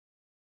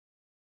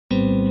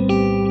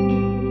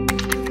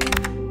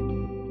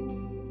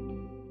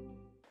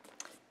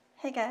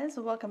Hey guys,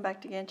 welcome back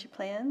to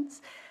GanchiPlans.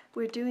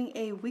 We're doing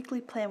a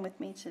weekly plan with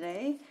me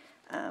today.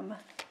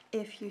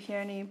 If you hear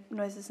any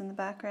noises in the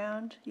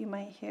background, you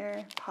might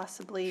hear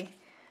possibly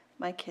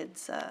my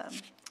kid's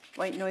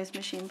white noise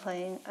machine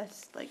playing a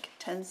like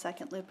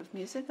 10-second loop of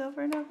music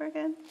over and over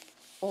again,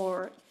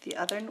 or the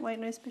other white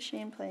noise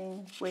machine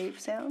playing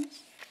wave sounds,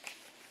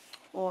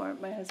 or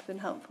my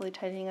husband helpfully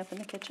tidying up in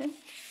the kitchen.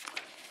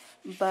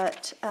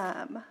 But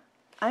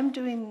I'm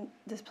doing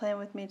this plan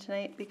with me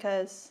tonight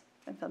because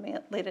I'm filming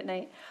it late at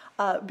night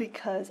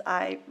because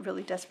I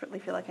really desperately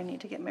feel like I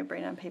need to get my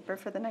brain on paper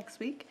for the next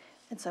week,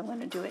 and so I'm going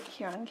to do it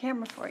here on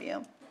camera for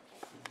you.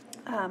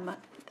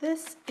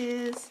 This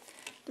is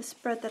the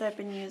spread that I've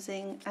been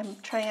using. I'm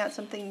trying out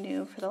something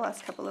new for the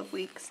last couple of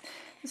weeks.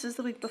 This is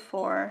the week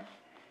before.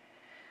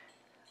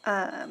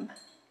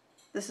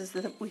 This is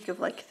the week of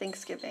like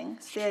Thanksgiving.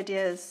 So the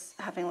idea is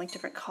having like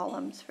different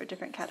columns for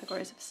different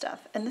categories of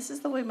stuff. And this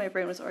is the way my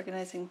brain was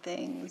organizing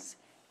things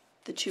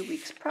the 2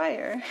 weeks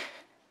prior.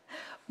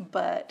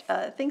 But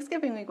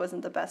Thanksgiving week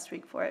wasn't the best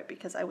week for it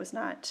because I was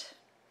not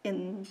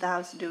in the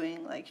house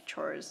doing like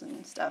chores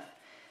and stuff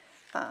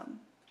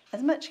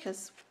as much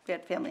because we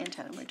had family in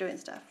town and we were doing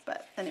stuff.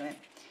 But anyway,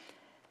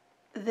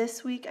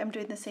 this week I'm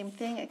doing the same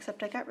thing,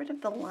 except I got rid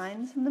of the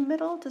lines in the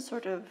middle to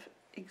sort of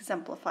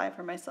exemplify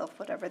for myself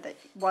whatever, that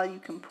while you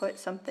can put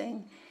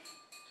something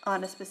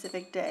on a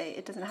specific day,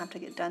 it doesn't have to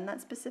get done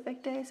that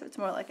specific day. So it's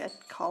more like a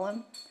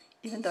column,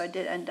 even though I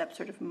did end up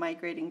sort of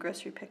migrating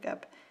grocery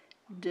pickup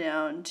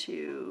down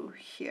to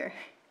here.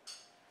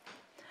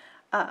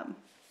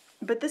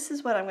 But this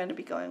is what I'm going to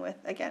be going with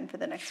again for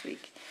the next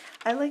week.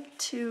 I like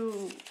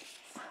to,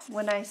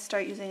 when I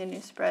start using a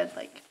new spread,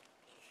 like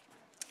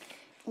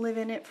live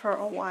in it for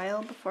a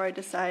while before I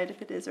decide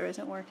if it is or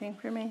isn't working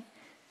for me.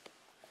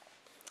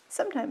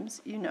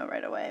 Sometimes you know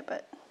right away,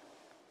 but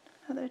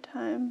other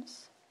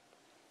times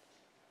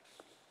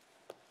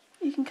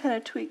you can kind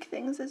of tweak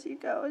things as you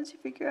go, as you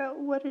figure out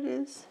what it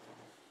is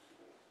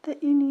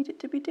that you need it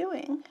to be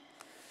doing.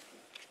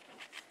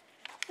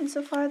 And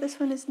so far this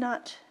one is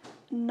not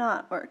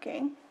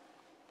working.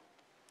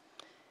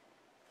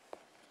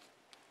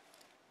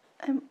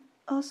 I'm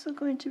also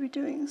going to be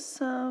doing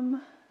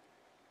some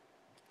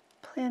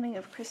planning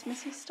of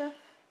Christmassy stuff.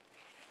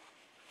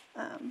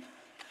 How did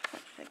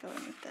I go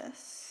in with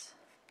this?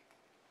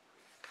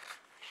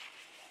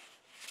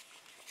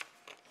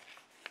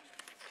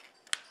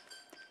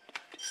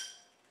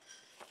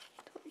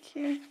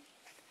 Here.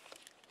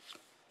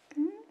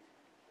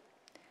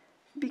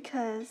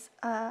 Because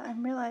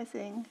I'm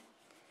realizing,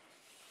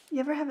 you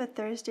ever have a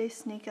Thursday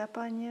sneak up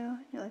on you?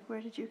 You're like, where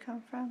did you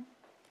come from?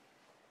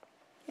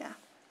 Yeah.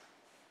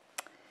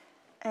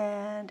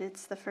 And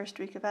it's the first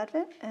week of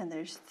Advent, and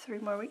there's 3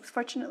 more weeks.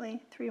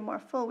 Fortunately, 3 more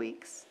full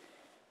weeks.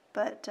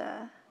 But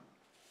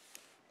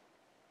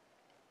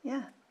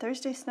yeah,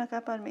 Thursday snuck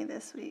up on me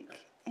this week,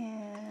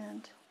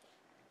 and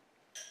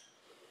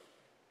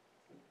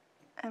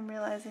I'm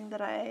realizing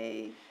that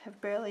I have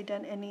barely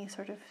done any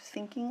sort of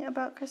thinking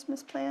about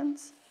Christmas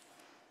plans,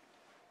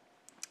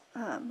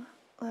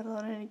 let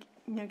alone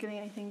getting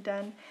anything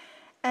done.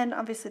 And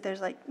obviously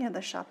there's like,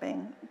 the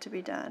shopping to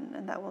be done,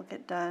 and that will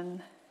get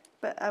done.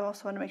 But I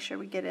also want to make sure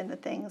we get in the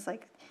things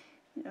like,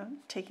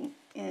 taking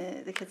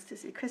the kids to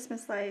see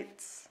Christmas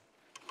lights,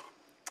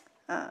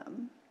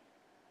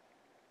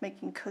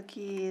 making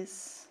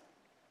cookies,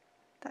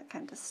 that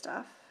kind of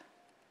stuff.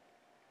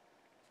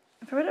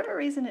 For whatever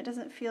reason, it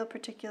doesn't feel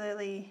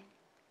particularly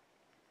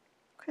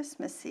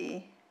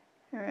Christmassy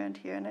around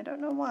here, and I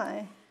don't know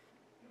why.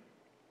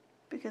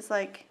 Because,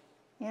 like,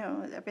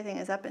 everything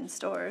is up in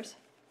stores.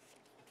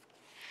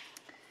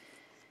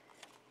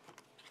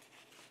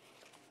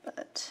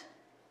 But,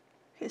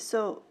 okay,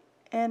 so,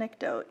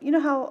 anecdote. You know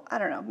how, I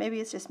don't know,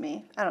 maybe it's just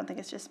me. I don't think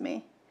it's just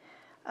me,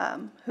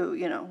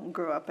 who,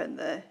 grew up in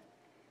the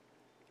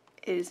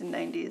 80s and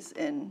 90s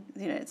in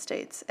the United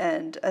States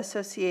and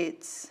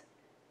associates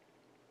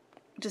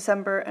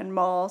December and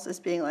malls as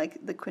being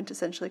like the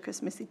quintessentially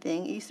Christmassy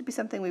thing. It used to be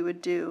something we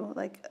would do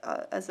like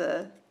as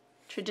a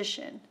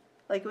tradition.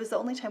 Like it was the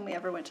only time we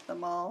ever went to the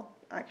mall,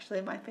 actually,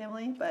 in my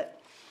family,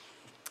 but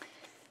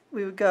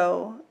we would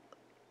go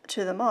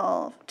to the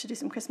mall to do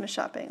some Christmas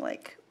shopping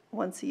like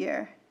once a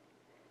year.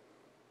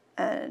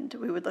 And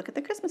we would look at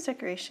the Christmas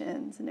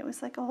decorations, and it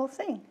was like a whole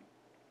thing.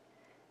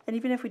 And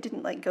even if we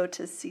didn't like go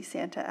to see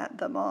Santa at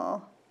the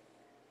mall,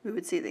 we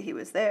would see that he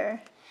was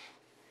there.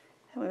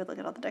 And we would look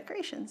at all the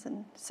decorations.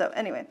 And so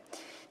anyway,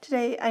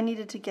 today I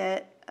needed to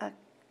get an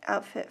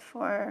outfit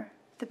for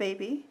the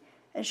baby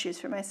and shoes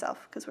for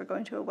myself because we're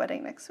going to a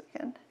wedding next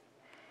weekend.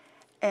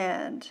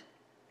 And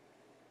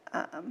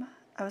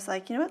I was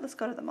like, you know what, let's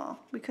go to the mall.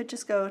 We could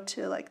just go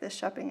to like this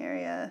shopping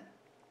area,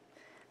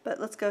 but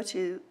let's go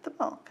to the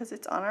mall because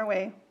it's on our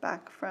way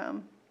back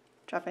from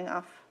dropping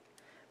off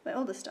my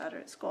oldest daughter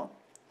at school.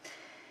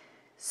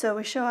 So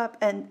we show up,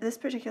 and this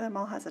particular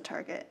mall has a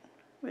Target,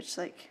 which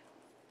like,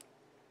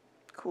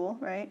 cool,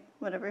 right?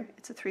 Whatever.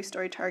 It's a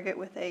 3-story Target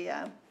with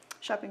a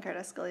shopping cart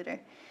escalator.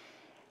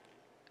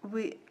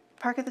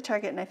 park at the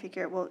Target, and I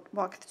figure we'll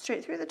walk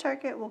straight through the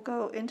Target, we'll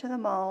go into the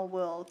mall,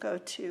 we'll go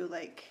to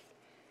like,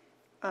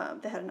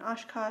 they had an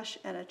Oshkosh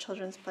and a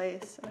children's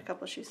place and a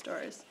couple shoe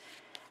stores.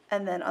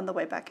 And then on the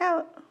way back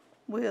out,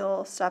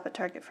 we'll stop at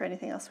Target for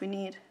anything else we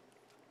need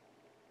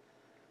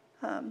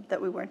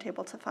that we weren't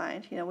able to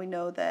find. You know, we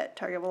know that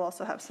Target will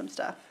also have some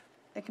stuff.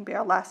 It can be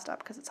our last stop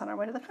because it's on our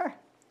way to the car.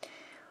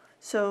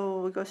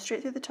 So we go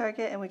straight through the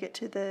Target and we get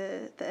to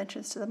the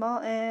entrance to the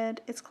mall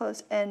and it's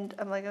closed. And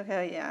I'm like,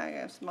 okay, yeah, I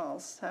guess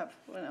malls have,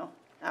 you know,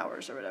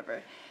 hours or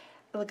whatever.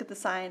 I look at the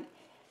sign.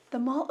 The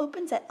mall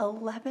opens at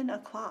 11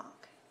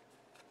 o'clock.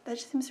 That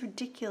just seems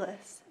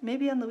ridiculous.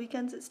 Maybe on the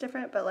weekends it's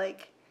different, but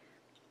like,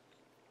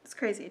 it's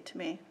crazy to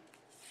me.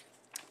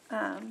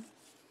 All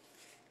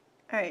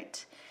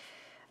right,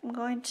 I'm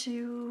going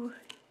to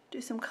do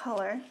some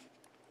color.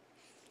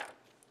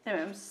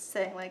 Anyway, I'm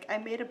saying, like, I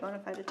made a bona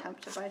fide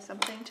attempt to buy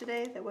something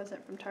today that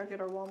wasn't from Target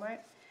or Walmart,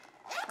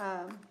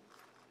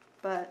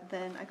 but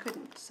then I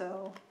couldn't,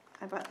 so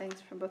I bought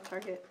things from both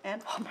Target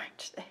and Walmart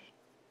today.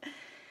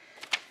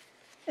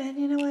 And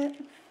you know what?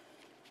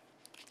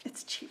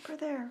 It's cheaper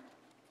there,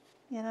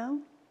 you know?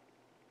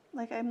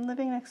 Like, I'm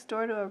living next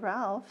door to a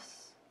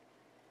Ralph's,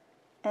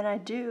 and I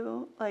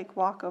do, like,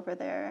 walk over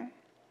there,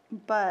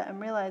 but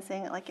I'm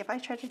realizing, like, if I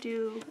try to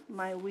do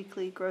my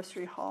weekly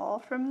grocery haul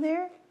from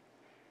there,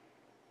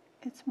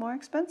 it's more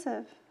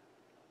expensive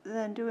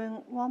than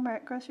doing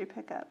Walmart grocery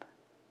pickup.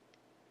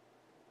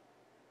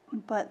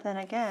 But then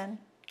again,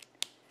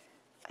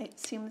 it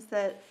seems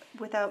that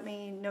without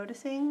me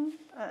noticing,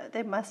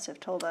 they must have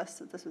told us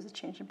that this was a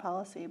change in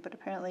policy, but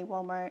apparently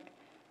Walmart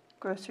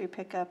grocery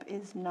pickup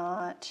is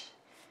not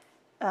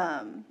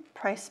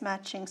price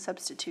matching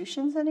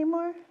substitutions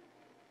anymore.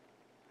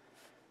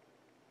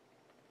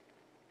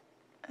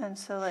 And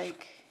so,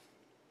 like,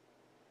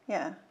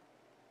 yeah.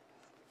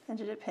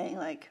 Ended up paying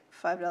like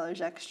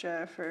 $5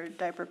 extra for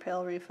diaper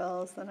pail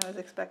refills than I was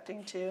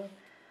expecting to.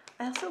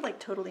 I also like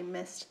totally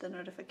missed the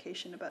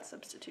notification about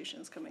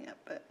substitutions coming up,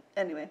 but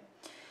anyway.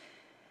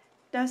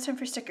 Now it's time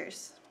for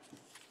stickers.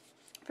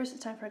 First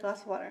it's time for a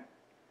glass of water.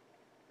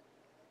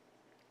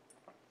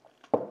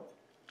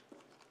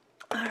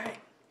 Alright,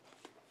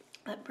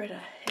 that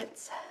Brita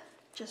hits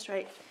just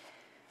right.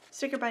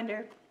 Sticker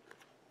binder.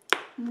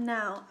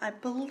 Now, I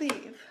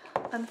believe,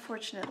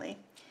 unfortunately,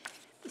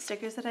 the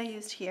stickers that I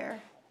used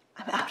here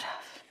I'm out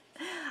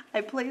of.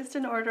 I placed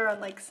an order on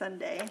like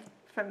Sunday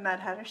from Mad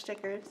Hatter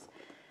Stickers,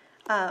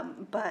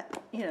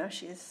 but you know,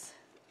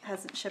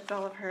 hasn't shipped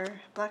all of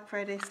her Black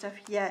Friday stuff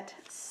yet,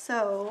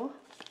 so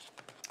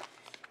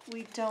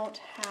we don't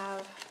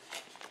have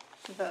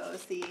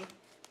those, the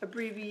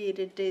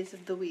abbreviated days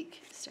of the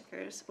week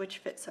stickers, which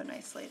fit so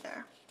nicely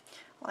there.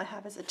 All I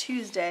have is a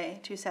Tuesday,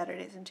 2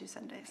 Saturdays, and 2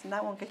 Sundays, and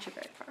that won't get you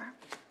very far.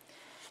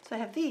 So I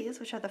have these,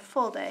 which are the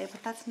full day,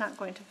 but that's not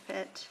going to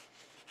fit.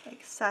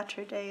 Like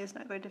Saturday is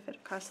not going to fit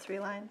across 3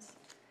 lines.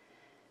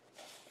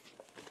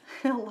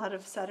 A lot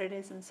of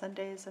Saturdays and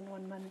Sundays and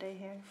one Monday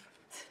here.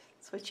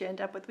 That's what you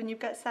end up with. When you've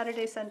got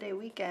Saturday, Sunday,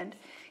 weekend,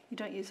 you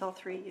don't use all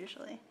 3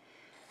 usually.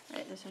 All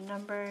right, those are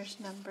numbers,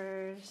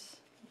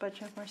 a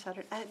bunch of more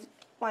Saturday.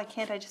 Why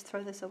can't I just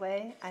throw this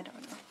away? I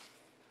don't know.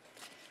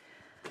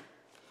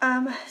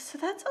 So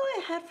that's all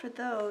I had for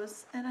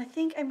those, and I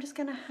think I'm just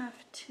gonna have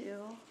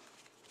to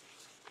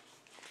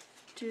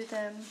do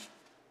them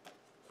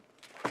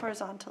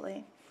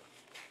horizontally.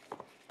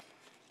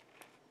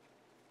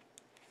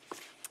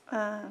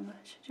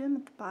 Should do them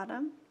at the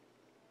bottom.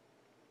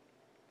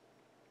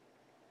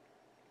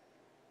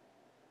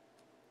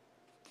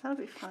 That'll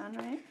be fun,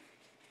 right?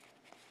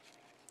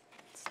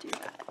 Let's do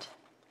that.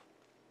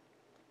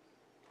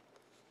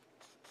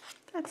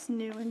 That's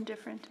new and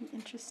different and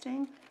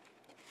interesting.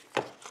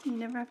 You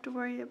never have to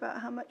worry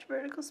about how much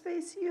vertical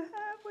space you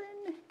have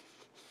when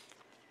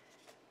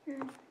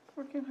you're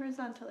working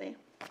horizontally.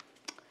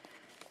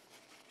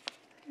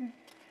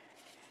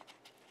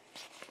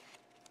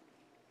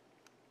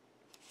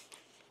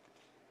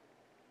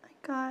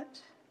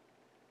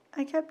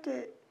 I kept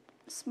it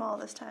small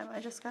this time. I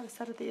just got a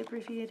set of the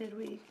abbreviated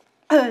week,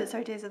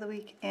 days of the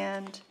week,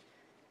 and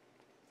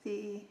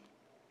the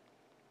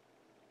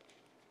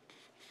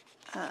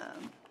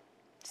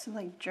some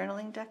like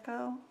journaling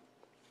deco.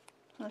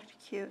 It looked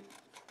cute.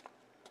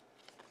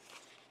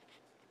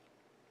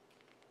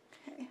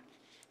 Okay.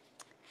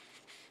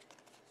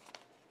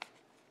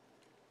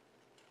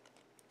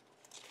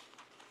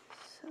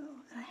 So,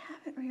 I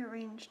haven't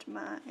rearranged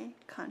my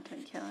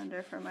content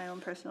calendar for my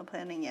own personal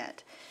planning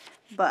yet,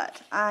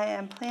 but I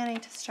am planning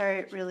to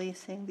start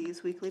releasing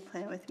these weekly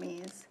Plan With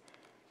Me's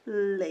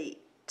late.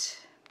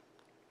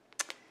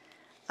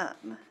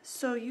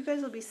 So you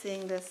guys will be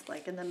seeing this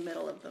like in the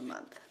middle of the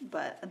month,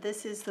 but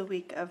this is the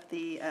week of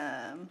the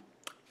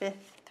 5th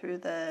through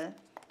the,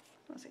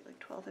 what was it, like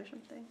 12th or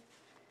something?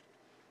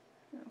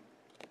 No.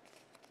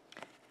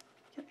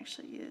 You can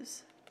actually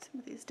use some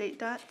of these date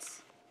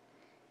dots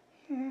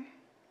here,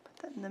 put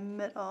that in the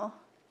middle,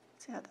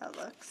 see how that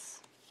looks.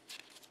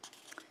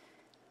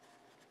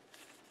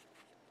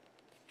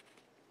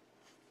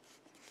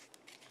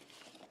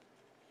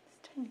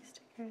 These tiny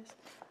stickers.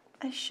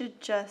 I should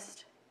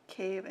just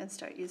cave and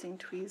start using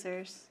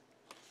tweezers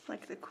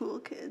like the cool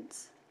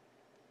kids.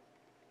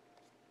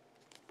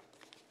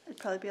 It'd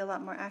probably be a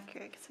lot more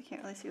accurate because I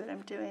can't really see what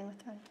I'm doing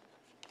with my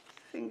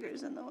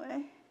fingers in the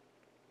way.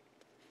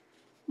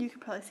 You can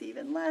probably see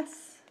even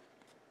less.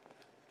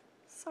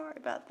 Sorry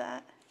about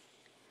that.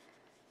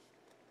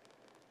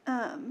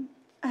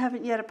 I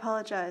haven't yet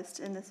apologized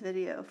in this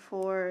video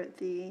for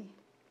the,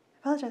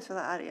 apologize for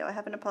the audio. I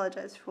haven't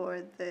apologized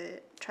for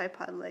the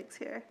tripod legs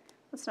here.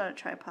 It's not a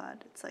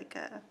tripod, it's like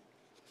a,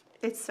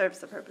 it serves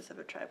the purpose of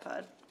a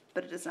tripod,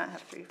 but it does not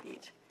have 3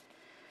 feet.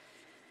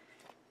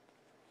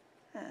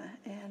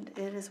 And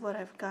it is what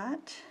I've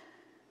got.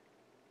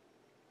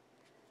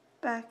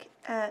 Back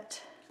at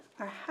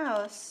our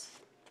house,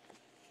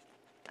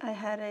 I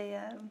had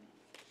a,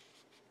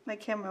 my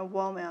camera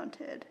wall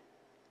mounted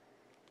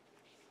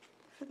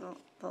for the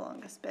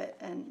longest bit,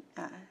 and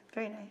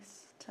very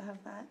nice to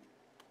have that.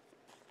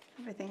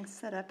 Everything's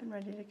set up and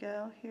ready to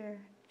go here.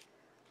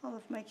 All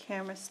of my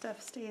camera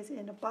stuff stays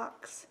in a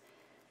box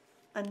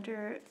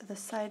under the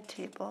side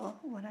table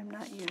when I'm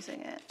not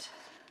using it.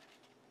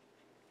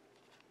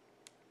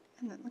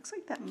 And it looks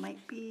like that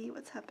might be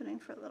what's happening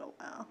for a little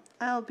while.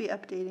 I'll be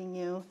updating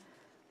you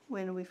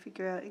when we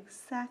figure out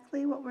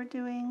exactly what we're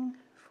doing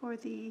for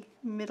the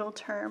middle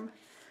term,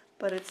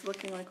 but it's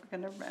looking like we're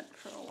going to rent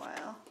for a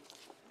while.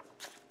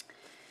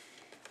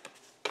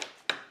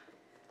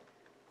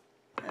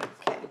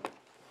 Okay,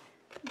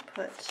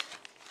 put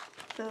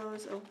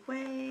those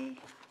away,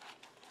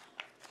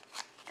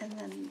 and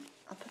then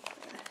I'll put the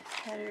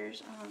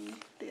headers on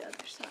the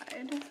other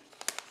side.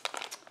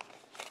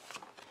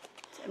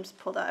 So I just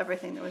pulled out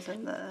everything that was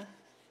in the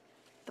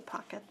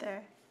pocket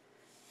there.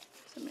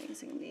 It's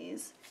amazing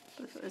these,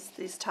 but if it was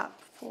these top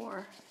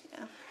 4, yeah.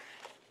 All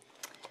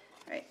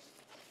right,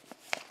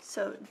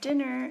 so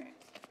dinner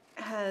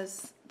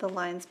has the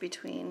lines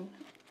between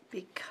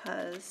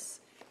because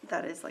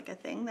that is like a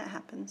thing that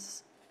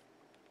happens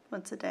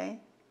once a day.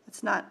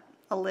 It's not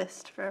a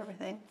list for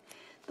everything.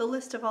 The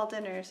list of all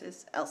dinners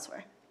is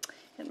elsewhere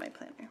in my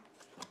planner.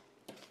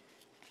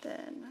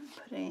 Then I'm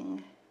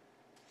putting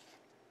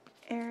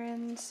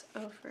errands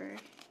over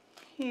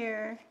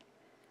here.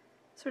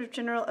 Sort of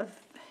general,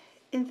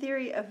 in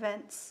theory,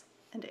 events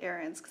and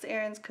errands, because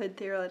errands could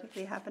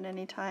theoretically happen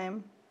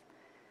anytime.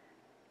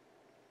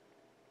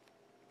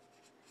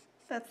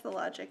 That's the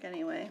logic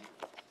anyway.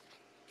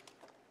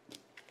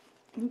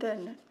 And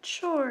then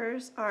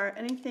chores are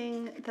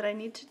anything that I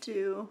need to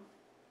do,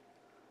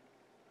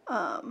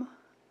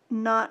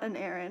 not an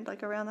errand,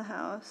 like around the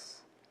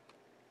house,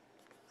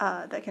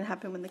 that can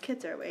happen when the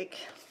kids are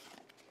awake.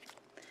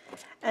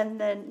 And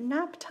then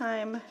nap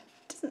time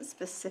doesn't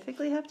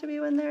specifically have to be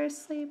when they're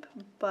asleep,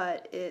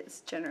 but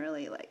it's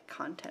generally like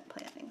content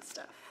planning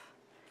stuff.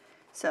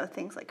 So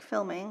things like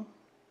filming.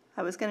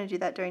 I was going to do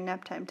that during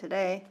nap time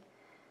today,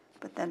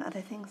 but then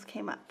other things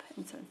came up,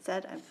 and so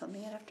instead I'm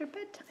filming it after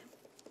bedtime.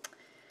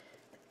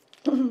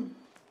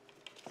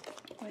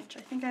 Which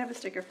I think I have a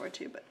sticker for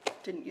too, but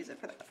didn't use it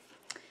for that.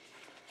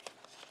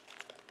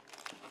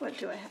 What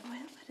do I have?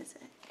 What is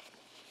it?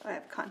 Oh, I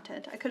have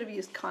content. I could have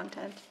used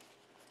content.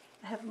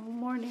 I have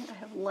morning, I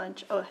have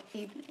lunch. Oh,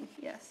 evening,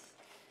 yes.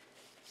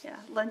 Yeah,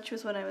 lunch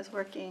was when I was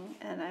working,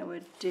 and I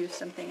would do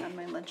something on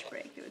my lunch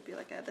break. It would be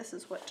like, this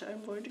is what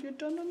I'm going to get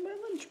done on my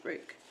lunch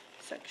break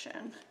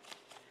section.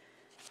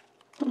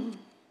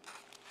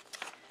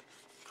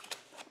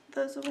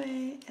 Those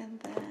away, and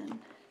then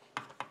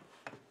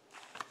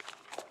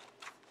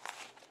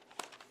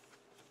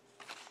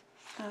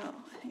oh,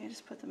 I think I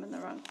just put them in the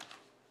wrong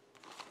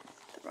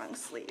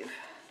sleeve.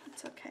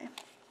 That's okay.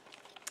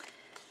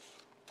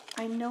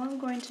 I know I'm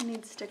going to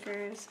need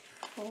stickers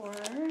for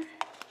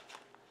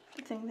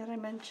the thing that I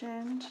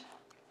mentioned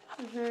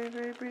very,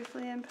 very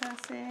briefly in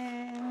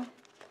passing.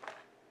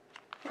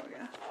 Here we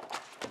go.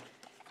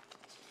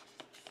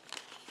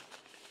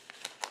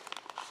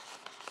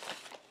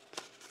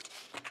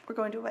 We're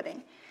going to a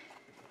wedding.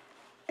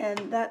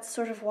 And that's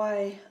sort of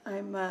why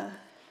I'm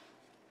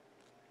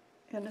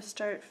going to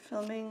start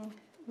filming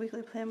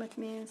Weekly Plan with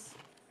Me's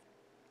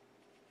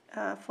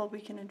a full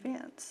week in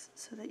advance,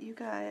 so that you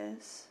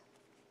guys,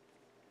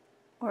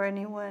 or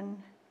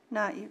anyone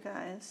not you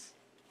guys,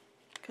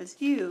 because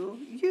you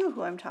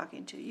who I'm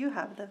talking to, you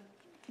have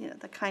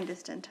the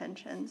kindest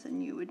intentions,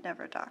 and you would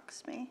never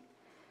dox me.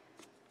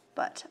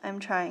 But I'm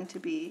trying to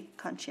be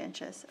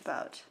conscientious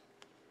about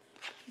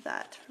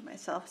that for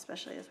myself,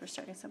 especially as we're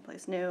starting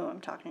someplace new.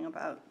 I'm talking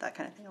about that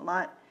kind of thing a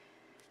lot.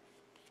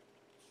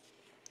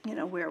 You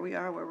know, where we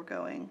are, where we're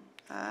going.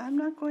 I'm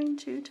not going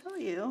to tell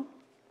you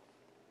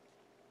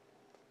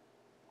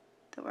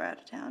that we're out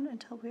of town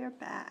until we are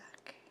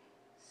back.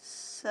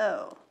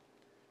 So,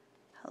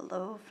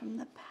 hello from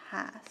the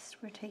past.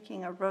 We're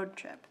taking a road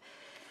trip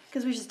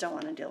because we just don't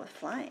want to deal with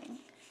flying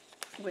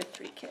with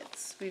 3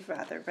 kids. We'd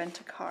rather rent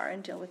a car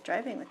and deal with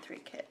driving with 3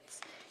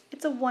 kids.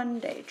 It's a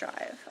 1-day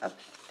drive up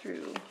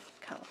through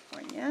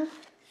California.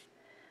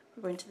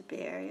 We're going to the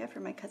Bay Area for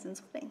my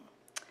cousin's wedding.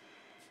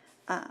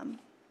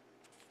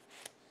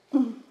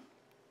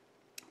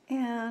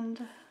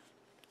 And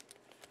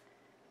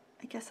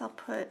I guess I'll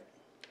put,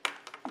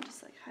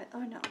 just like, oh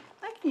no,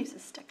 I can use a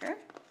sticker.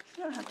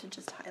 I don't have to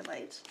just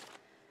highlight.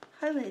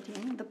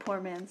 Highlighting, the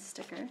poor man's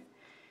sticker,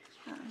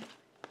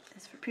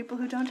 is for people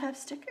who don't have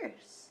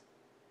stickers.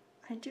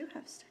 I do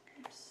have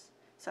stickers.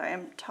 Sorry,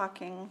 I'm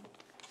talking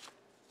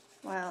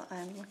while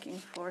I'm looking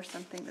for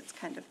something that's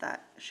kind of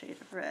that shade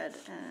of red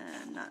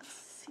and not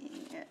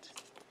seeing it.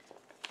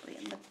 Probably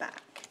in the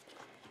back.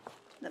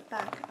 The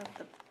back of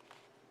the,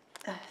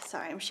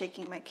 sorry, I'm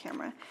shaking my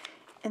camera.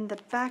 In the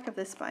back of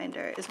this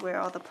binder is where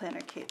all the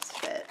planner Kates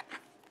fit,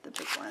 the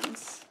big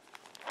ones.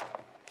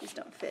 These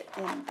don't fit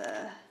in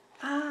the,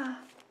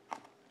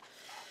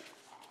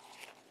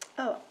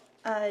 oh,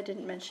 I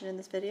didn't mention in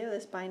this video,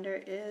 this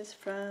binder is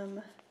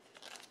from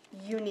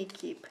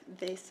UniKeep.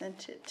 They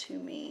sent it to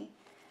me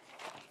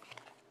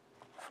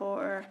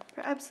for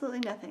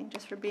absolutely nothing,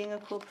 just for being a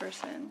cool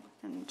person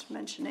and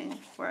mentioning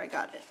where I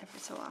got it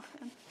every so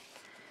often.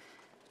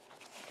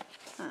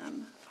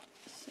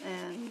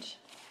 And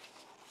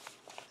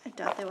I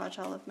doubt they watch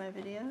all of my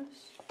videos.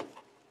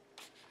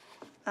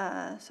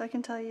 So I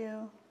can tell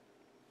you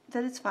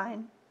that it's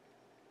fine.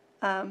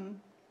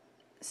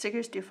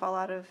 Stickers do fall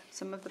out of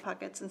some of the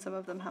pockets, and some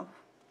of them have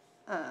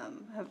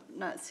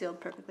not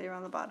sealed perfectly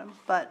around the bottom,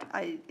 but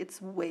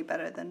it's way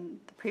better than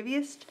the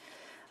previous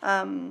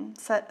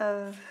set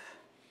of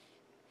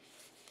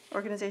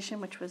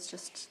organization, which was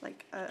just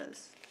like an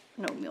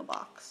oatmeal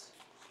box.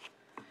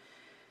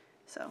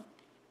 So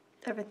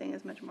everything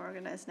is much more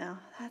organized now.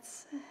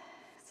 It's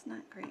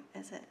not great,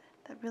 is it?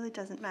 That really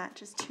doesn't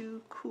match. It's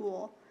too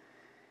cool.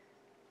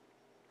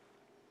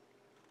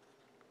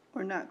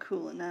 Or not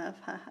cool enough,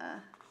 haha.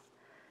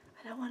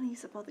 I don't want to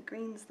use up all the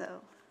greens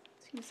though.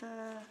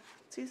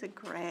 Let's use a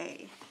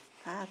gray.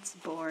 That's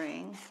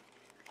boring.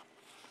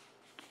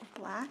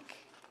 Black?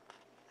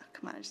 Oh,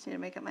 come on, I just need to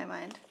make up my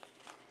mind.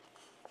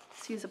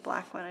 Let's use a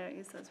black one. I don't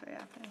use those very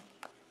often.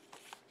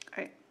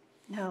 Alright.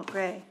 No,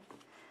 gray.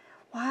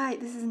 Why?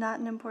 This is not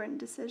an important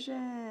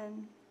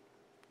decision.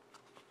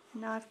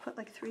 Now I've put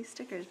like 3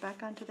 stickers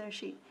back onto their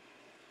sheet.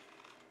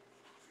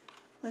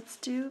 Let's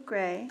do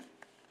gray,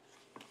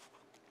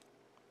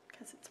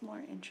 because it's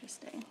more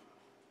interesting.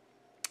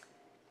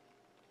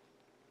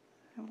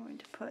 I'm going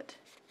to put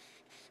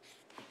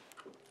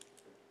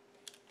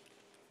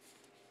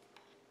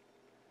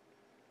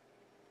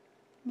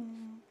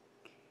Michaela.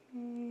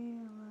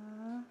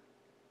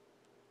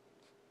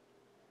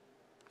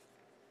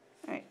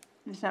 Alright,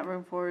 there's not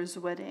room for his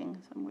wedding,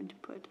 so I'm going to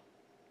put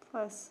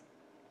plus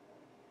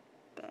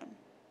Ben,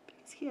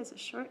 because he has a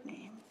short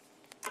name.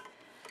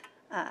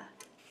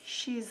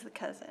 She's the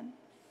cousin.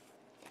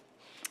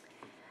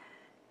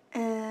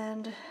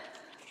 And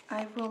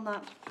I will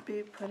not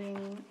be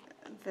putting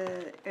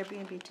the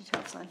Airbnb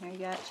details on here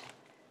yet.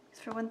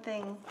 Because for one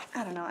thing,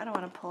 I don't know, I don't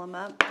want to pull them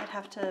up. I'd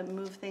have to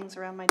move things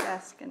around my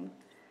desk, and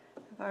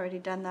I've already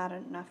done that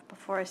enough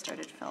before I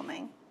started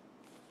filming.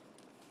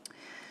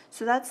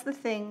 So that's the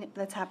thing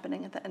that's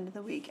happening at the end of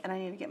the week, and I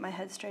need to get my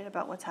head straight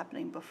about what's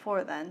happening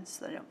before then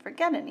so that I don't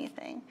forget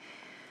anything.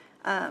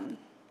 I've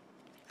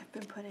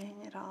been putting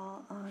it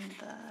all on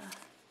the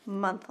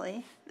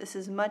monthly. This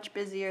is much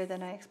busier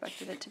than I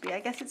expected it to be. I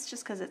guess it's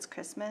just because it's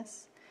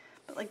Christmas.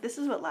 But like, this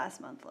is what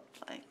last month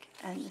looked like,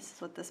 and this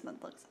is what this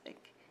month looks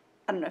like.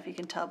 I don't know if you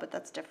can tell, but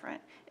that's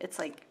different. It's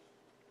like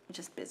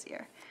just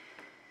busier.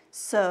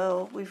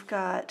 So we've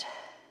got,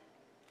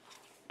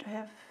 do I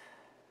have,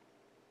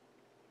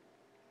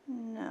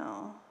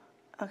 no,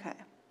 okay.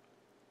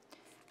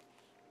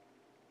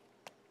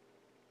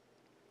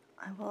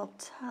 I will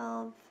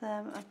tell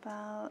them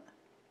about,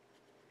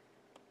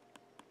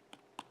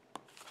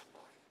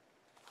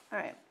 all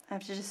right, I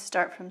have to just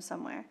start from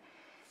somewhere.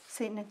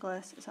 St.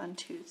 Nicholas is on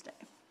Tuesday.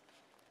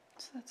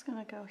 So that's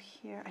gonna go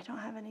here. I don't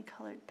have any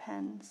colored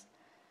pens.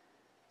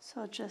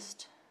 So I'll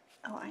just,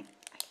 oh, I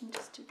can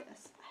just do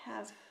this. I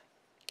have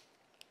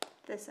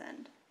this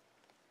end.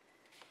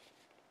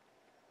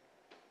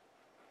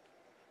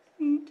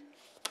 Neat.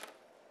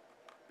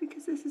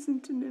 Because this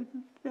isn't an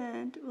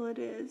event, well it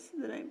is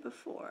the night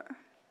before.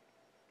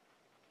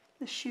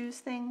 The shoes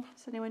thing,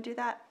 does anyone do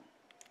that?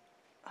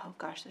 Oh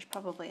gosh, there's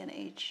probably an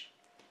H.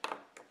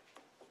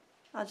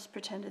 I'll just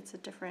pretend it's a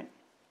different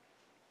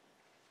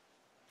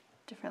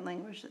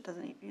language that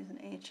doesn't use an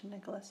H in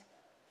Nicholas.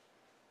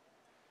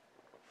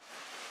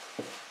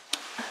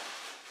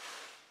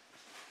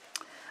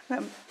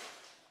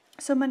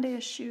 So Monday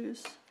is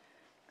shoes.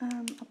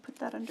 I'll put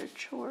that under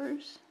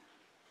chores.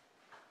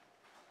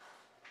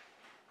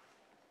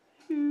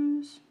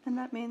 Shoes, and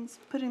that means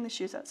putting the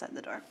shoes outside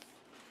the door.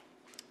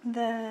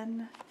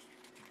 Then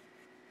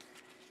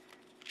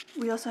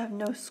we also have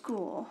no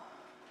school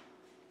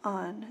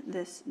on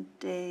this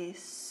day,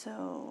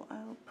 so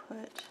I'll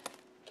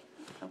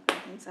open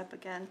things up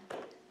again.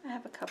 I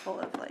have a couple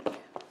of like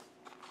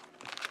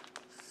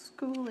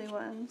schooly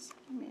ones.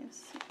 Let me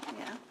see.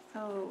 Yeah.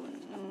 Oh.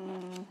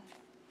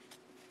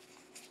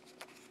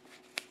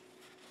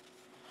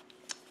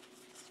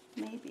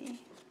 Maybe.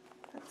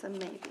 That's a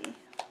maybe.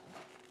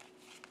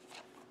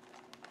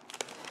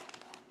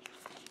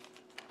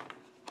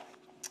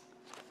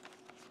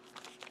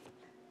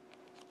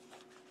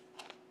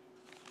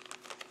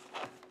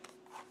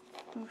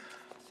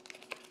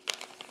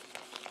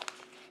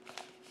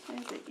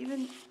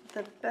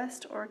 the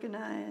best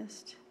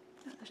organized,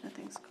 no, there's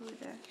nothing schooly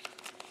there.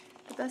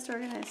 The best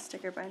organized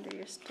sticker binder,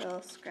 you're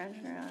still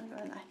scrounging around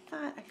going, I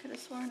thought I could have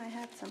sworn I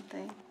had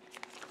something.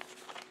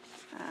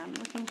 I'm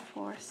looking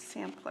for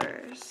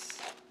samplers.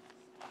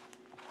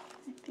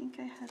 I think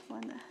I had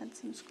one that had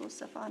some school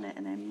stuff on it,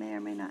 and I may or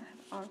may not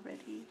have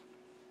already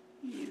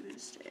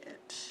used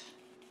it.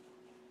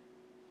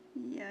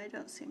 Yeah, I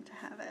don't seem to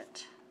have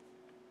it.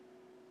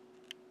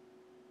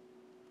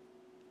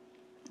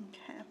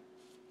 Okay.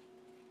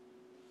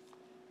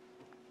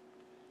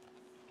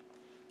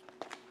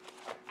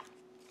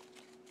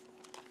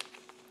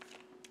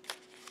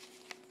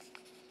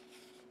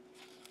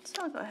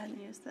 So I'll go ahead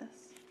and use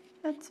this.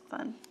 That's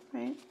fun,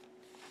 right?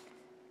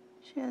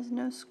 She has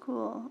no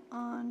school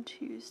on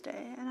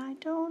Tuesday, and I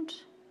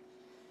don't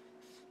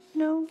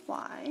know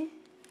why.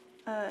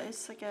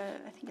 It's like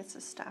I think it's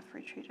a staff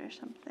retreat or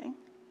something.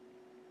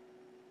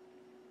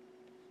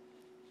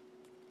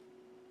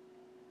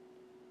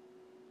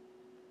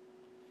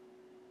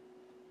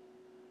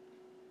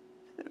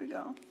 There we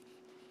go.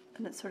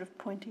 And it's sort of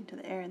pointing to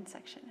the errand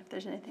section if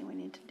there's anything we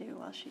need to do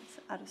while she's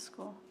out of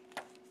school.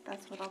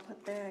 That's what I'll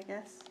put there, I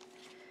guess.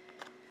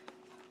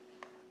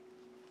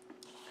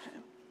 Okay.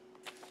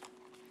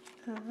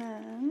 And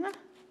then,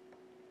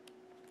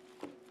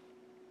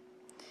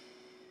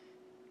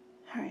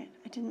 all right,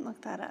 I didn't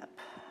look that up,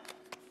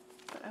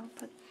 but I will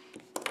put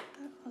that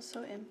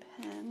also in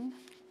pen.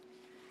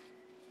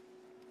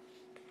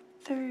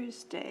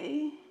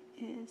 Thursday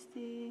is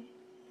the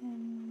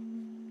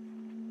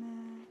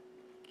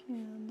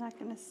I'm not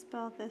going to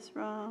spell this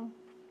wrong.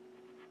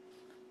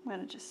 I'm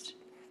going to just,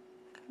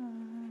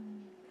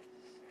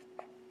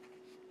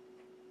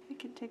 it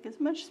can take as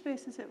much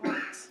space as it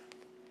wants.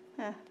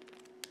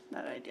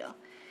 Not ideal.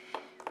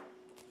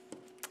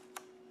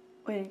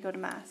 Way to go to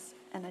Mass,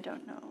 and I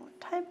don't know what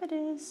time it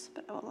is,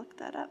 but I will look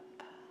that up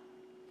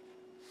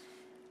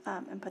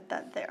and put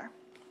that there.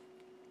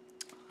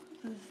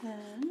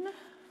 Then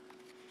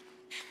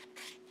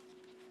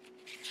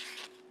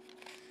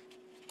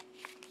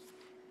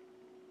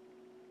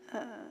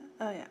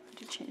oh yeah, I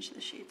did change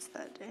the sheets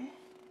that day.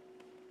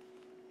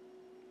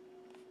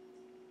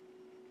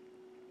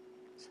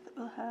 So that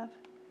we'll have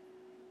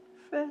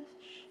fresh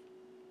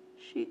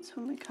sheets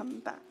when we come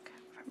back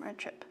from our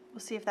trip.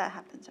 We'll see if that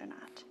happens or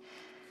not.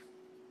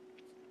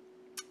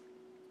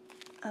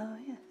 Oh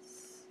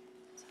yes,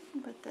 so I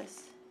can put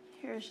this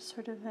here as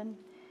sort of an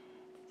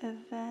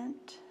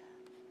event.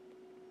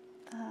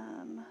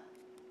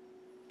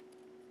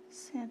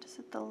 Santa's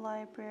at the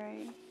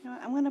library. You know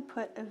what, I'm going to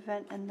put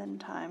event and then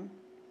time,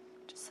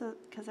 just so,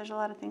 because there's a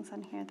lot of things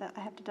on here that I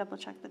have to double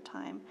check the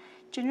time.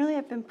 Generally,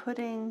 I've been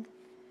putting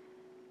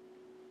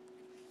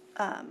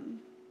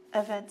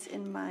events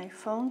in my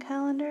phone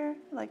calendar,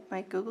 like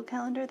my Google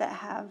Calendar, that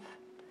have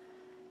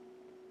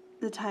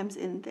the times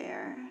in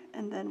there,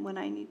 and then when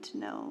I need to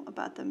know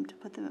about them to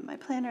put them in my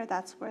planner,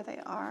 that's where they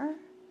are.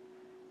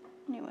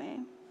 Anyway,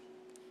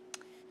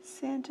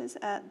 Santa's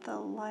at the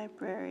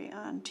library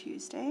on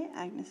Tuesday.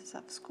 Agnes is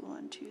off school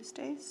on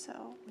Tuesday,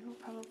 so we will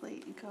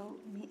probably go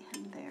meet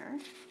him there.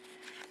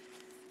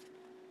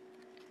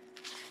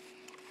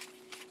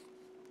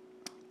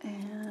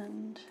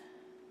 And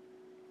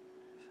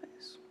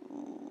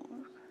school,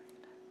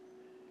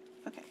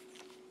 okay.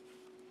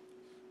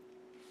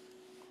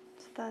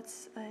 So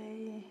that's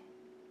a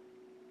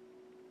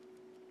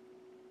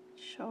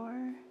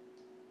chore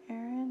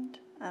errand.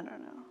 I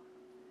don't know.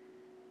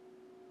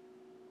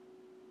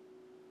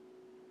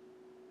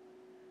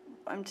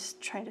 I'm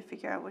just trying to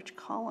figure out which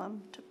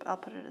column to, I'll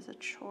put it as a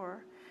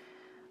chore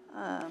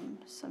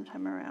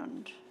sometime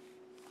around,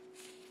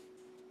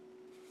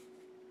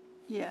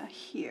 yeah,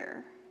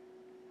 here.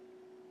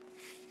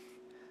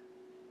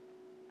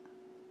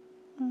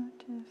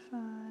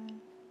 Notify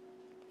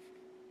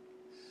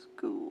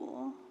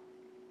school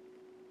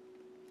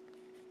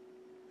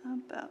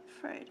about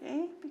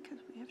Friday, because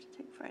we have to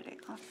take Friday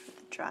off for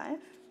the drive.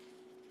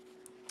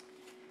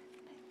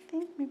 I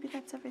think maybe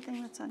that's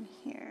everything that's on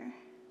here.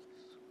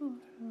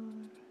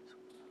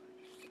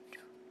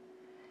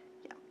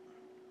 Yeah.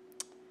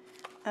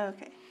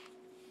 Okay.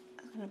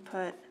 I was going to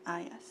put,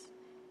 yes.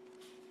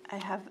 I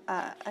have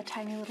a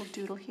tiny little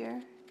doodle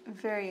here,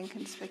 very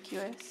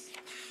inconspicuous,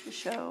 to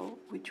show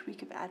which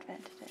week of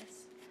Advent it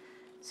is.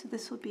 So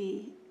this will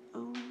be,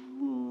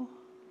 oh,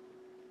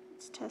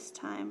 it's test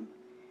time.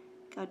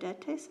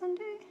 Gaudete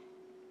Sunday?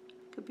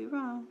 Could be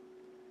wrong.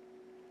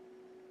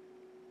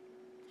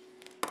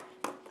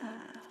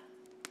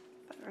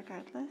 But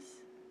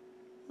regardless,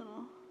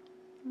 little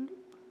loop,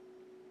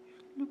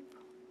 loop.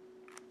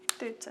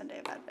 Third Sunday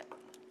of Advent.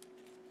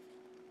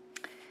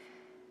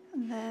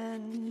 And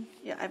then,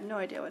 yeah, I have no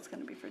idea what's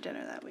going to be for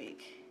dinner that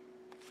week.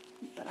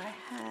 But I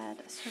had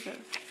a sort of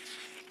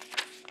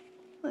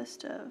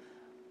list of,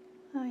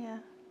 oh yeah.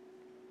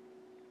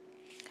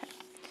 Okay,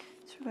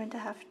 so we're going to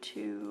have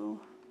to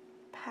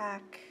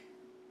pack,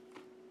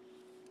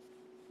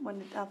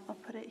 I'll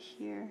put it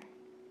here.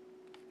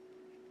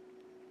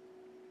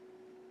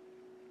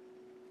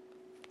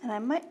 And I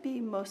might be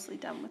mostly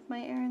done with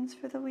my errands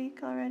for the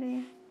week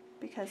already.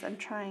 because I'm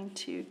trying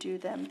to do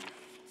them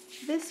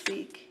this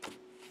week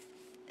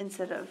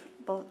instead of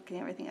bulking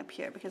everything up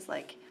here, because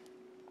like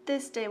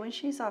this day when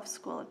she's off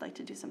school, I'd like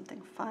to do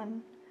something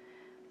fun.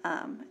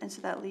 And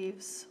so that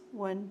leaves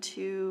 1,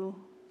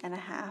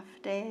 2.5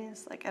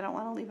 days. Like I don't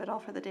want to leave it all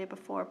for the day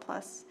before,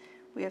 plus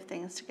we have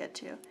things to get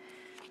to.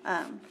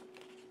 I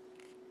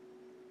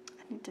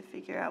need to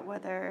figure out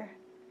whether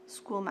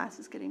school mass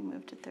is getting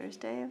moved to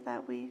Thursday of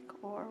that week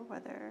or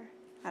whether,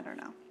 I don't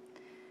know.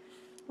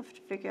 We'll have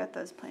to figure out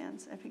those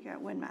plans and figure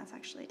out when mass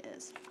actually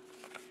is.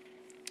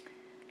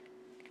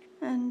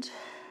 And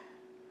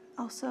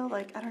also,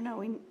 like, I don't know,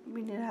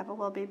 we need to have a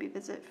well baby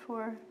visit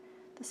for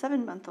the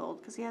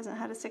 7-month-old because he hasn't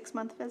had a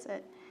 6-month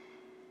visit.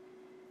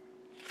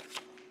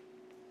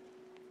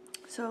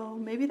 So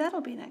maybe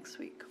that'll be next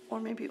week, or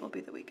maybe it will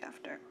be the week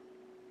after,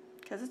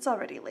 because it's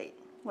already late.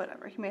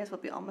 Whatever, he may as well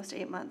be almost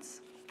 8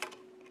 months.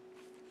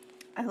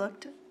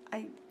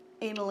 I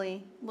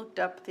anally looked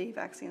up the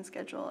vaccine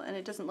schedule, and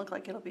it doesn't look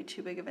like it'll be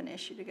too big of an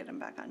issue to get him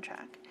back on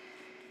track.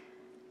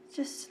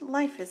 Just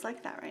life is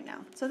like that right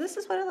now. So this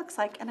is what it looks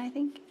like, and I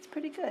think it's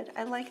pretty good.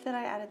 I like that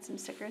I added some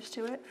stickers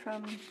to it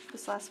from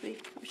this last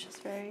week, which is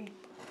I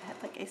had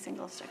like a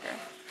single sticker.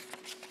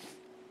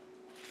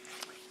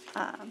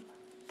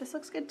 This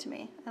looks good to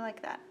me. I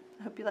like that.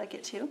 I hope you like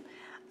it too.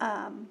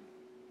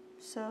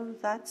 So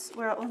that's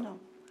where, oh no,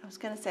 I was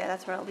going to say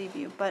that's where I'll leave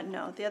you, but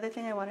no. The other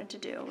thing I wanted to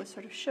do was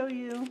sort of show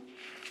you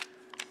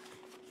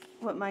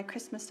what my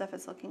Christmas stuff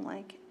is looking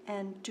like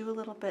and do a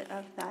little bit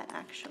of that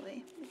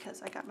actually,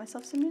 because I got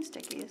myself some new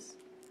stickies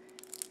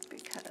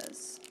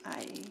because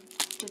I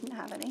didn't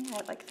have any. I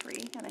had like 3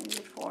 and I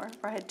needed 4,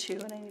 or I had 2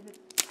 and I needed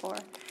 4.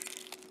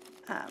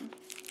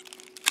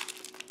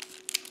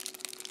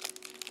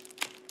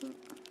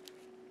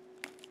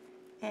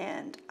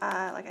 And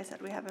like I said,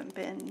 I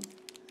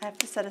have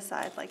to set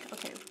aside like,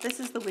 okay, this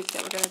is the week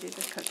that we're going to do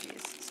the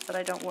cookies, so that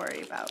I don't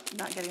worry about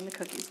not getting the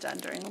cookies done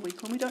during a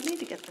week when we don't need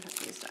to get the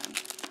cookies done.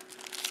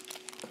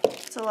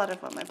 It's a lot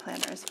of what my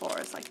planner is for,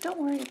 is like, don't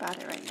worry about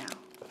it right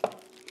now.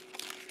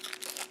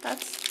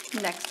 That's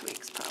next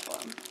week's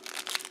problem.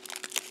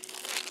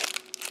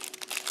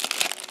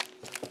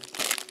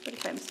 But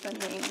if I'm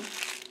spending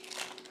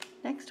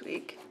next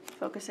week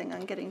focusing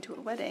on getting to a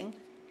wedding,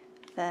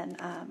 then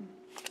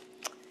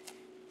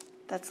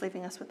that's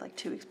leaving us with like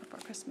 2 weeks before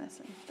Christmas,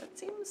 and that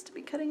seems to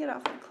be cutting it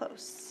awfully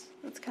close.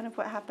 That's kind of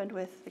what happened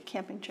with the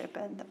camping trip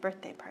and the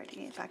birthday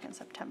party back in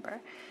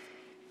September.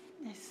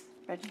 Nice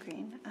red and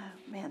green. Oh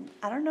man,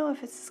 I don't know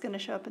if it's going to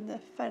show up in the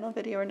final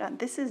video or not.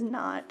 This is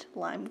not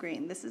lime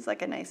green. This is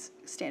like a nice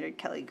standard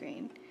Kelly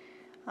green.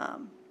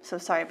 So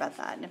sorry about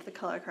that. And if the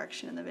color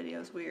correction in the video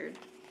is weird,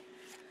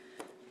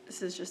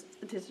 these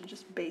are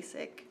just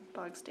basic,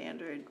 bog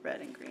standard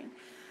red and green.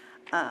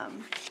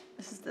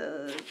 This is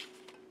the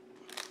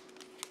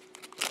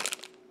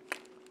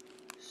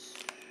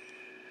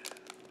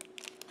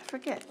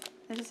forget.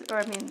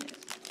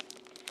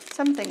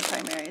 Something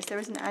primaries. There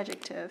was an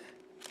adjective.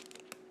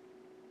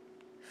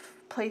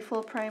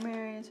 Playful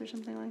primaries or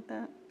something like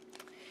that.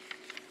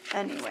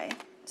 Anyway,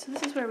 so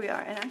this is where we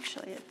are, and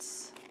actually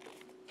it's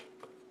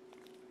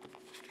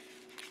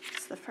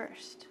the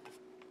 1st.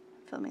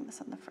 I'm filming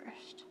this on the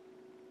 1st,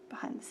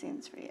 behind the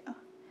scenes for you,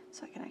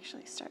 so I can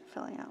actually start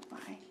filling out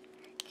my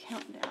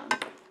countdown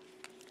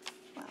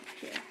while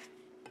we're here.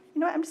 You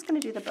know what? I'm just going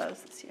to do the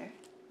bows this year.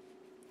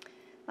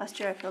 Last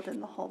year I filled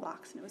in the whole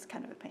box and it was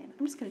kind of a pain.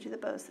 I'm just going to do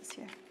the bows this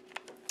year.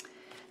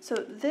 So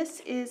this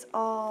is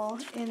all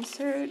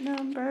insert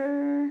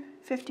number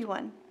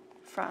 51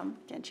 from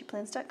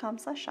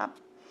GanchiPlans.com/shop.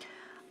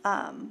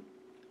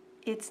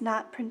 It's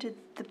not printed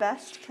the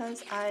best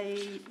because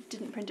I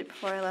didn't print it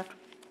before I left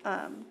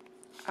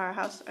our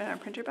house and our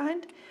printer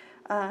behind.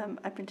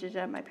 I printed it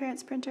on my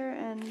parents' printer,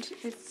 and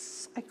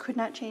I could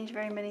not change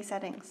very many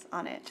settings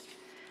on it.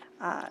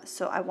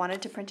 So I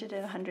wanted to print it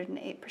at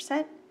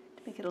 108%.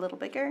 Make it a little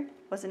bigger,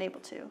 wasn't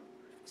able to.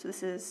 So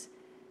this is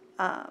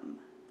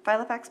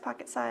Filofax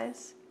pocket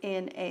size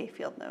in a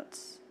field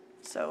notes.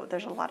 So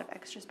there's a lot of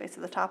extra space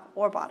at the top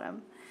or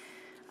bottom,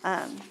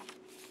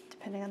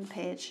 depending on the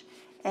page.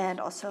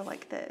 And also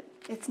like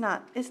it's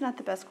not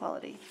the best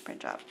quality print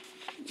job.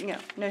 You know,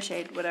 no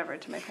shade, whatever,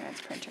 to my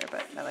parents' printer,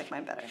 but I like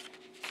mine better.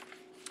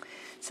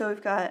 So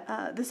we've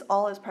got, this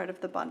all is part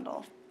of the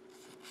bundle.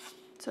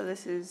 So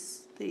this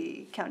is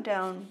the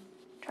countdown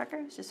tracker.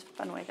 It's just a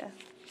fun way to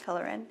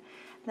color in.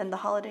 Then the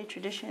holiday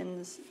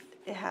traditions,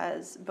 it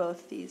has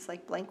both these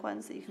like blank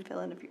ones that you can fill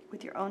in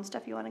with your own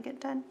stuff you want to get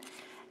done.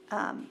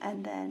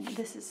 And then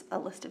this is a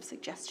list of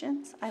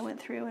suggestions. I went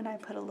through and I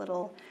put a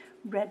little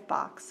red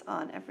box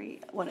on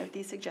every one of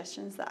these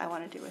suggestions that I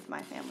want to do with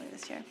my family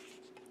this year.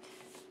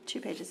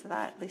 2 pages of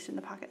that, at least in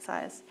the pocket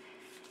size.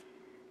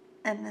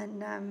 And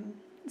then,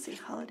 let's see,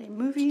 holiday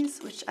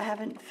movies, which I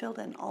haven't filled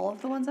in all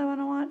of the ones I want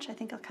to watch. I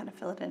think I'll kind of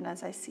fill it in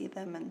as I see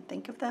them and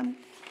think of them.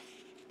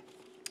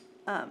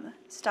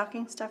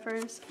 Stocking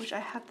stuffers, which I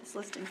have this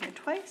list in here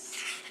twice,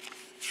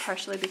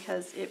 partially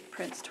because it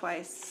prints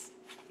twice,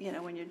 you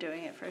know, when you're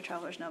doing it for a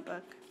traveler's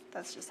notebook.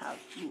 That's just how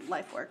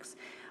life works.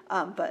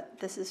 But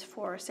this is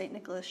for St.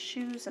 Nicholas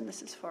shoes, and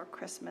this is for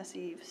Christmas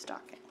Eve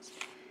stockings.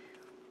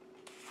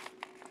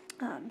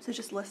 So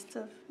just lists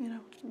of,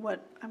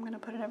 what I'm going to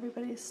put in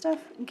everybody's stuff,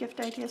 gift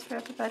ideas for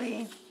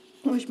everybody,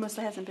 which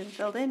mostly hasn't been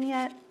filled in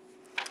yet.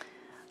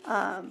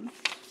 And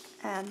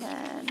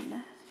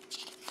then,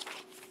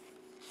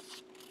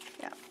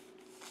 yeah.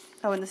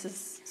 Oh, and this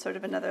is sort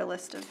of another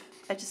list of,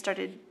 I just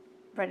started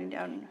writing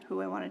down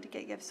who I wanted to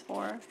get gifts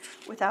for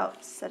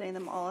without setting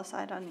them all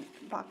aside on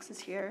boxes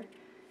here.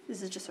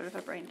 This is just sort of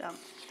a brain dump.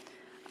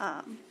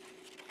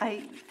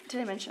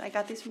 Did I mention I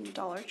got these from the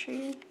Dollar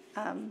Tree,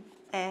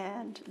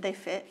 and they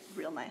fit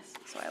real nice,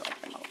 so I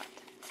like them a lot.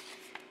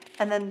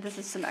 And then this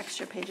is some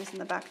extra pages in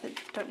the back that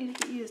don't need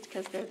to get used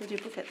because they're the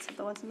duplicates of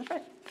the ones in the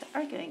front that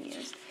are getting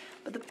used.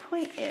 But the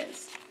point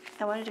is,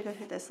 I wanted to go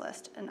through this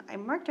list, and I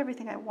marked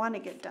everything I want to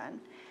get done,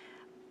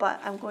 but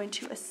I'm going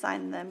to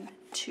assign them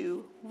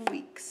to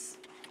weeks.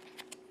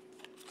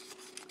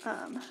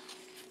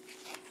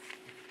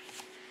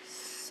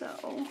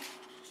 So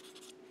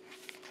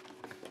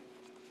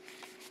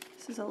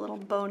this is a little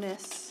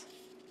bonus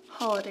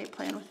holiday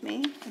plan with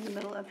me in the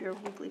middle of your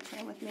weekly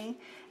plan with me.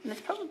 And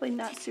it's probably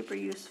not super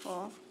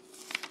useful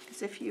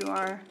because if you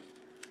are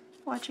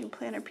watching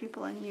Planner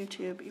People on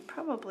YouTube, you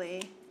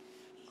probably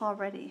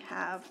already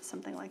have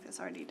something like this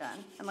already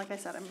done. And like I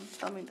said, I'm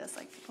filming this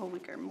like a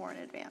week or more in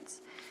advance.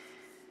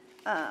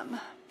 I'm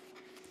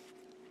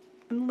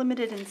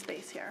limited in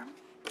space here.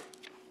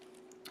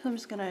 So I'm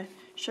just going to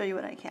show you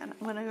what I can.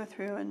 I'm going to go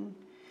through and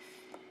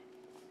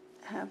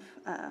have,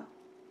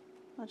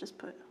 I'll just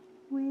put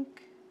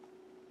week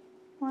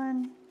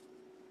 1,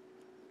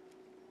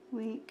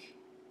 week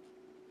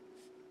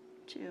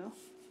 2.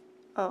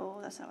 Oh,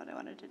 that's not what I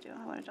wanted to do.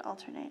 I wanted to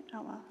alternate.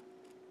 Oh well.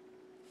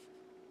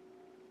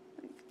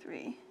 Week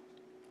 3,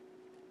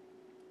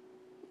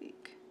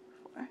 week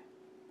 4.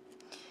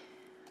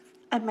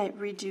 I might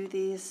redo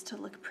these to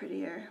look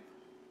prettier.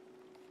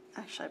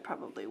 Actually, I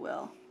probably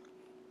will.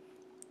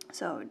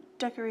 So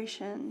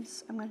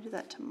decorations, I'm going to do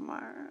that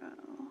tomorrow.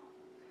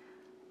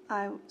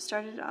 I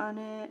started on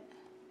it.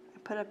 I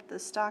put up the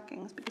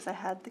stockings because I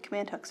had the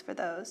command hooks for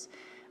those,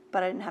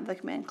 but I didn't have the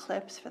command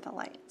clips for the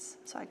lights.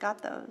 So I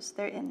got those.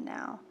 They're in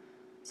now.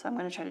 So I'm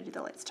going to try to do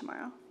the lights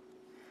tomorrow.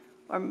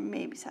 Or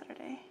maybe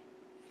Saturday.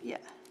 Yeah.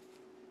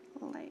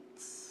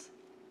 Lights.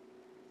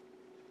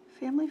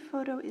 Family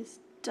photo is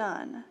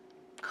done.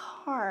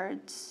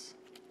 Cards.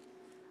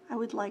 I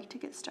would like to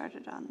get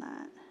started on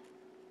that.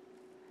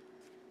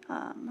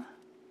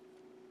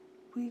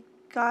 We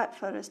got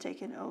photos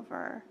taken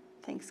over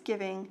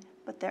Thanksgiving,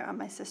 but they're on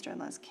my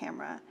sister-in-law's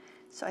camera,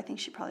 so I think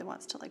she probably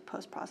wants to like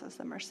post-process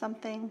them or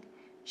something.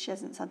 She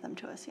hasn't sent them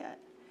to us yet.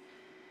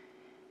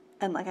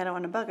 And like I don't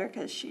want to bug her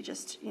because she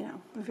just,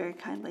 very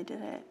kindly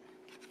did it.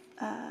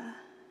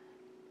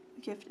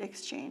 Gift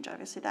exchange,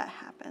 obviously that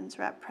happens.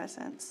 Wrap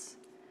presents,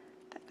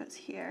 that goes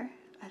here.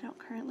 I don't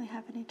currently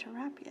have any to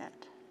wrap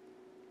yet.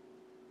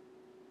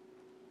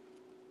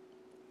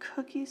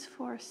 Cookies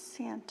for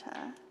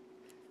Santa.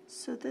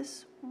 So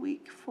this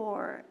week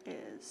 4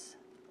 is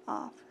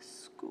off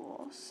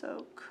school.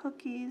 So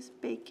cookies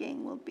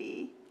baking will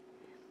be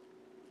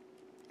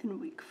in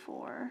week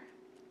 4.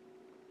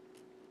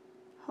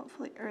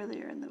 Hopefully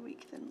earlier in the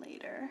week than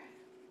later.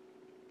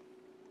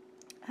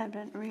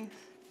 Advent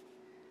wreath.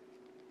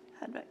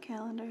 Advent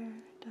calendar.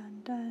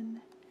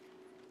 Done.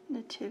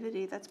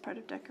 Nativity, that's part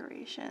of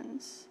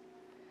decorations.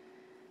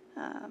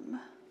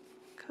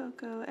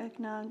 Cocoa,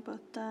 eggnog,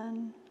 both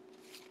done.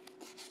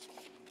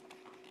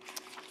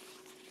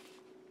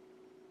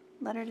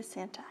 Letter to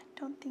Santa. I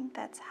don't think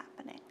that's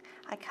happening.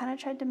 I kind of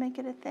tried to make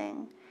it a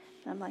thing,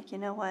 and I'm like, you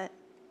know what?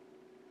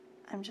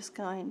 I'm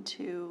going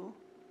to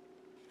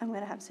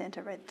have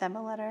Santa write them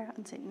a letter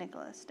on St.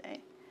 Nicholas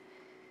Day.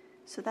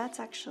 So that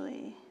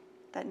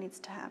needs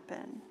to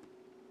happen.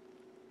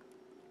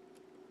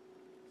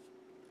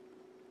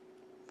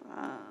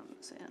 From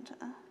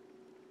Santa.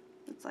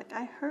 It's like,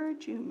 I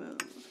heard you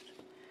moved.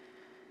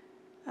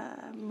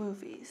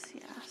 Movies,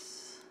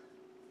 yes.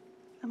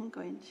 I'm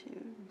going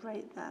to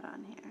write that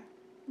on here.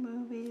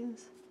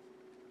 Movies.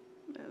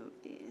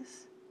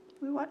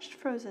 We watched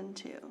Frozen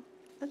 2.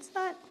 That's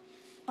not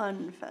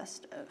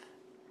unfestive.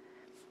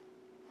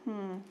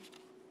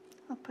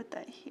 I'll put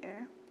that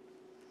here.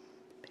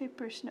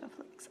 Paper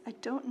snowflakes. I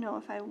don't know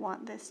if I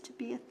want this to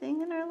be a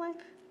thing in our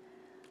life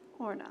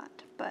or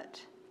not,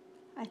 but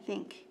I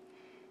think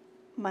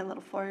my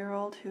little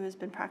 4-year-old who has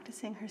been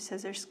practicing her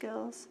scissor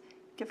skills,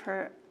 give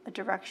her a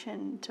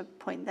direction to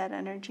point that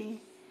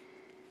energy.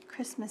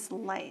 Christmas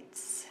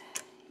lights.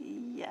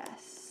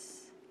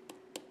 Yes.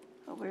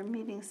 Oh, we're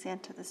meeting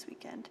Santa this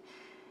weekend.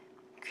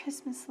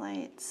 Christmas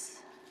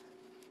lights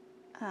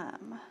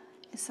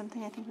is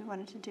something I think we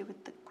wanted to do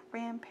with the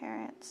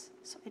grandparents.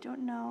 So I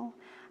don't know.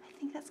 I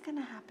think that's going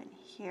to happen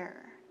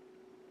here.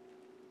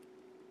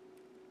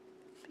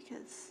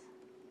 Because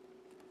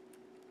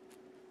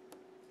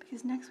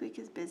next week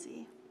is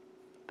busy.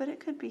 But it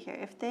could be here.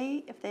 If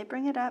they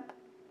bring it up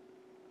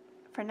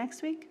for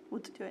next week,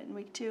 we'll do it in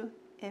week 2.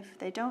 If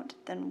they don't,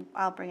 then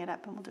I'll bring it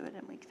up and we'll do it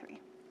in week 3.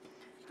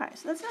 Alright,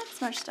 so that's not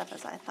as much stuff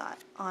as I thought,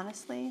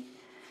 honestly.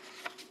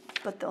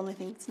 But the only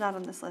thing that's not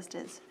on this list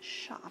is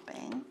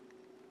shopping.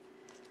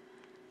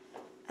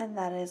 And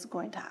that is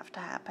going to have to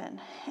happen.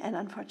 And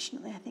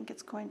unfortunately, I think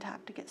it's going to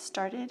have to get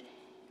started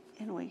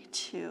in week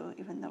 2,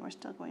 even though we're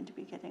still going to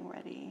be getting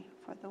ready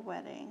for the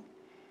wedding.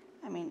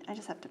 I mean, I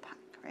just have to pack,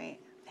 right?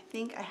 I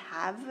think I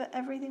have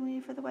everything we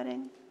need for the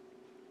wedding.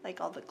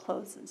 Like all the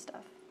clothes and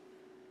stuff.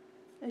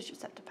 I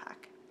just have to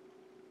pack.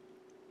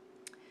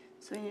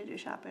 So we need to do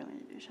shopping,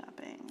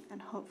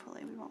 and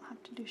hopefully we won't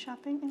have to do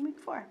shopping in week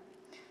 4.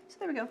 So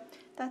there we go.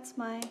 That's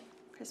my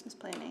Christmas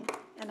planning,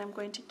 and I'm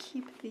going to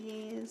keep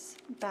these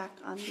back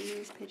on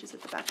these pages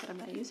at the back that I'm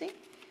not using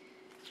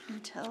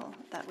until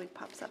that week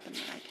pops up and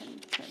then I can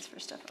transfer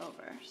stuff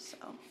over. So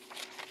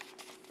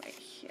right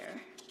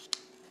here.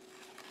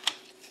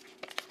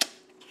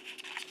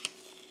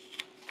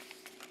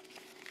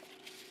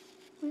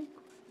 Week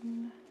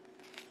 1,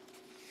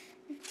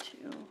 week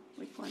 2,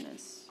 week 1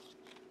 is,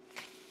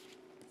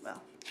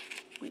 well,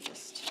 week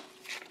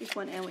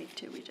 1 and week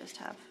 2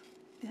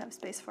 we have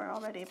space for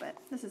already, but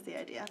this is the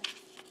idea.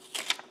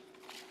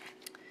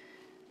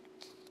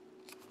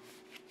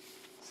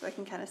 So I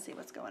can kind of see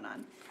what's going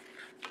on.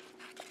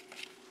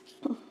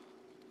 And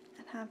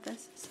have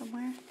this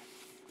somewhere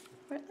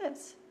where it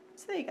lives.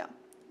 So there you go.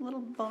 A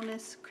little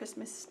bonus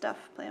Christmas stuff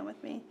playing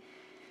with me.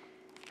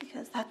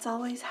 Because that's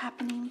always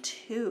happening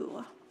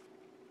too.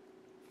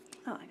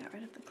 Oh, I got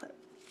rid of the clip.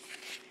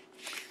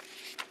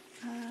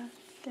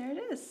 There it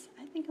is.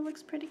 I think it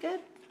looks pretty good.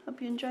 Hope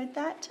you enjoyed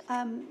that.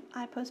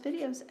 I post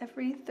videos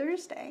every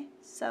Thursday,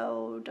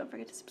 so don't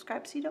forget to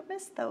subscribe so you don't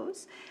miss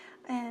those.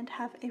 And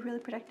have a really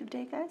productive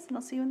day, guys, and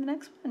I'll see you in the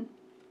next one.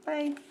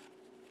 Bye.